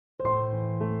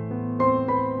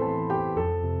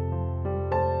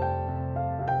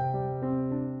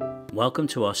Welcome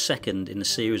to our second in a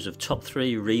series of top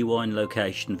 3 rewind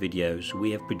location videos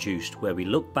we have produced, where we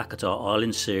look back at our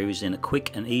island series in a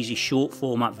quick and easy short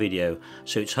format video,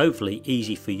 so it's hopefully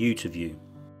easy for you to view.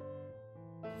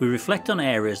 We reflect on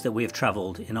areas that we have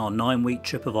travelled in our 9-week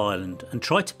trip of Ireland and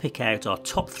try to pick out our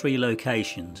top 3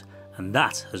 locations, and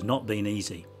that has not been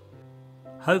easy.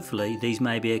 Hopefully these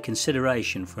may be a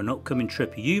consideration for an upcoming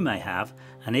trip you may have,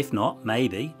 and if not,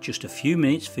 maybe just a few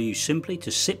minutes for you simply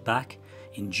to sit back,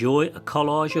 enjoy a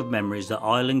collage of memories that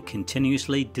Ireland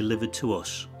continuously delivered to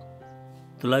us.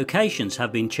 The locations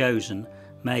have been chosen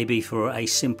maybe for a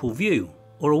simple view,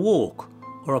 or a walk,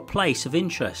 or a place of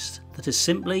interest that has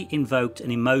simply invoked an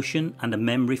emotion and a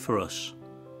memory for us.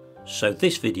 So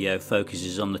this video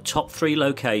focuses on the top 3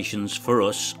 locations for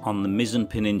us on the MIZEN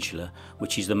Peninsula,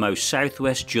 which is the most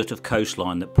southwest jut of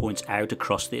coastline that points out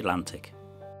across the Atlantic.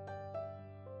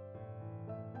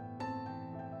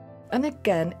 And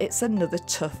again, it's another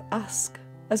tough ask,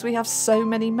 as we have so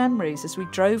many memories as we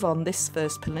drove on this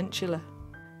first peninsula.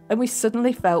 And we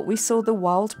suddenly felt we saw the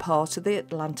wild part of the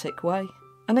Atlantic Way.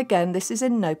 And again, this is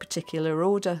in no particular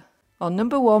order. Our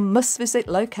number 1 must-visit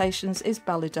locations is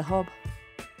Ballydehob.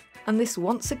 And this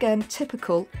once again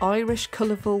typical Irish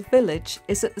colourful village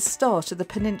is at the start of the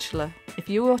peninsula if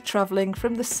you are travelling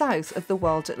from the south of the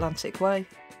WildAtlanticWay.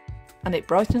 And it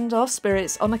brightened our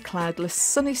spirits on a cloudless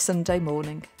sunny Sunday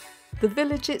morning. The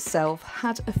village itself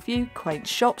had a few quaint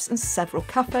shops and several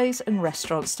cafes and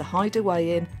restaurants to hide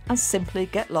away in and simply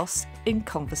get lost in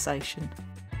conversation.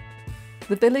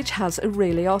 The village has a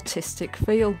really artistic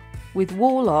feel, with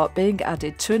wall art being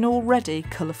added to an already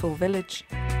colourful village.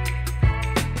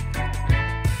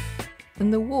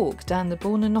 And the walk down the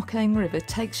Bornanocane River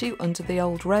takes you under the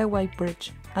old railway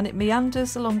bridge, and it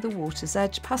meanders along the water's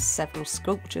edge past several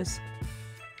sculptures.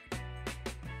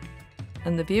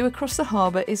 And the view across the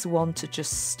harbour is one to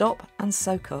just stop and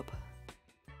soak up.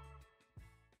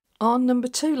 Our number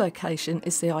 2 location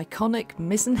is the iconic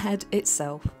Mizen Head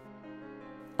itself.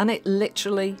 And it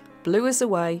literally blew us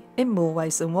away in more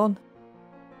ways than one.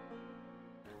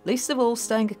 Least of all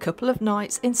staying a couple of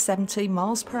nights in 17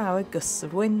 miles per hour gusts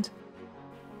of wind.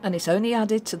 And it only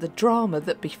added to the drama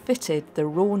that befitted the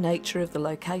raw nature of the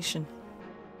location.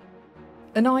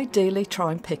 And ideally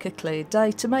try and pick a clear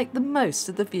day to make the most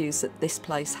of the views that this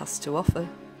place has to offer.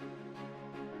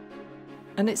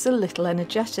 And it's a little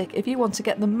energetic if you want to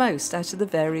get the most out of the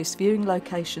various viewing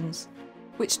locations,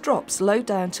 which drops low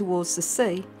down towards the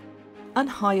sea and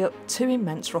high up to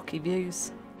immense rocky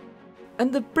views.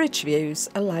 And the bridge views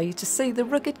allow you to see the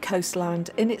rugged coastline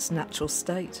in its natural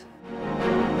state.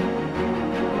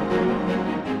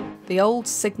 The old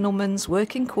signalman's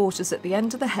working quarters at the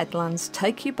end of the headlands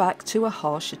take you back to a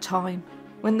harsher time,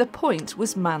 when the point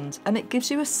was manned, and it gives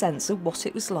you a sense of what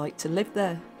it was like to live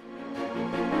there.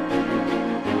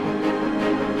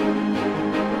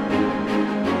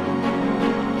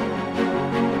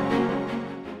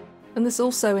 And there's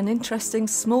also an interesting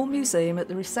small museum at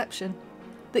the reception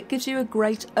that gives you a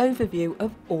great overview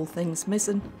of all things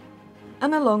Mizen,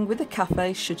 and along with a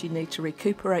cafe should you need to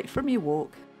recuperate from your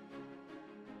walk.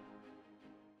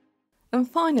 And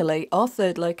finally, our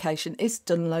 3rd location is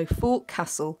Dunlow Fort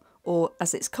Castle, or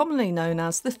as it's commonly known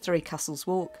as the Three Castles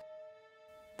Walk.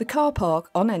 The car park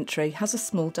on entry has a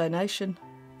small donation,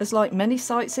 as like many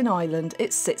sites in Ireland,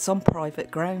 it sits on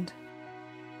private ground.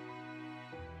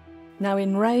 Now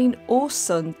in rain or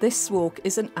sun, this walk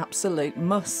is an absolute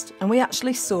must, and we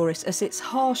actually saw it at its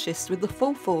harshest with the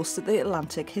full force of the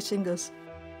Atlantic hitting us.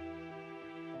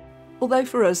 Although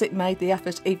for us it made the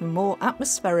effort even more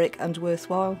atmospheric and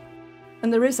worthwhile.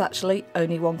 And there is actually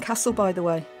only one castle, by the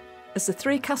way, as the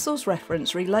Three Castles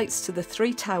reference relates to the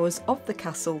 3 towers of the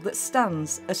castle that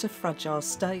stands at a fragile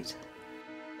state.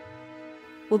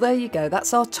 Well, there you go,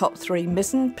 that's our top 3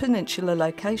 Mizen Peninsula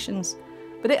locations,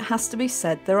 but it has to be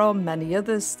said there are many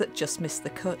others that just missed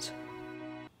the cut.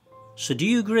 So do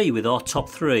you agree with our top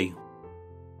 3?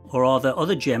 Or are there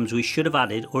other gems we should have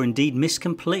added or indeed missed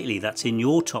completely that's in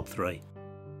your top 3?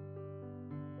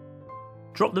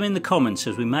 Drop them in the comments,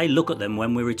 as we may look at them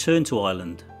when we return to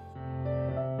Ireland.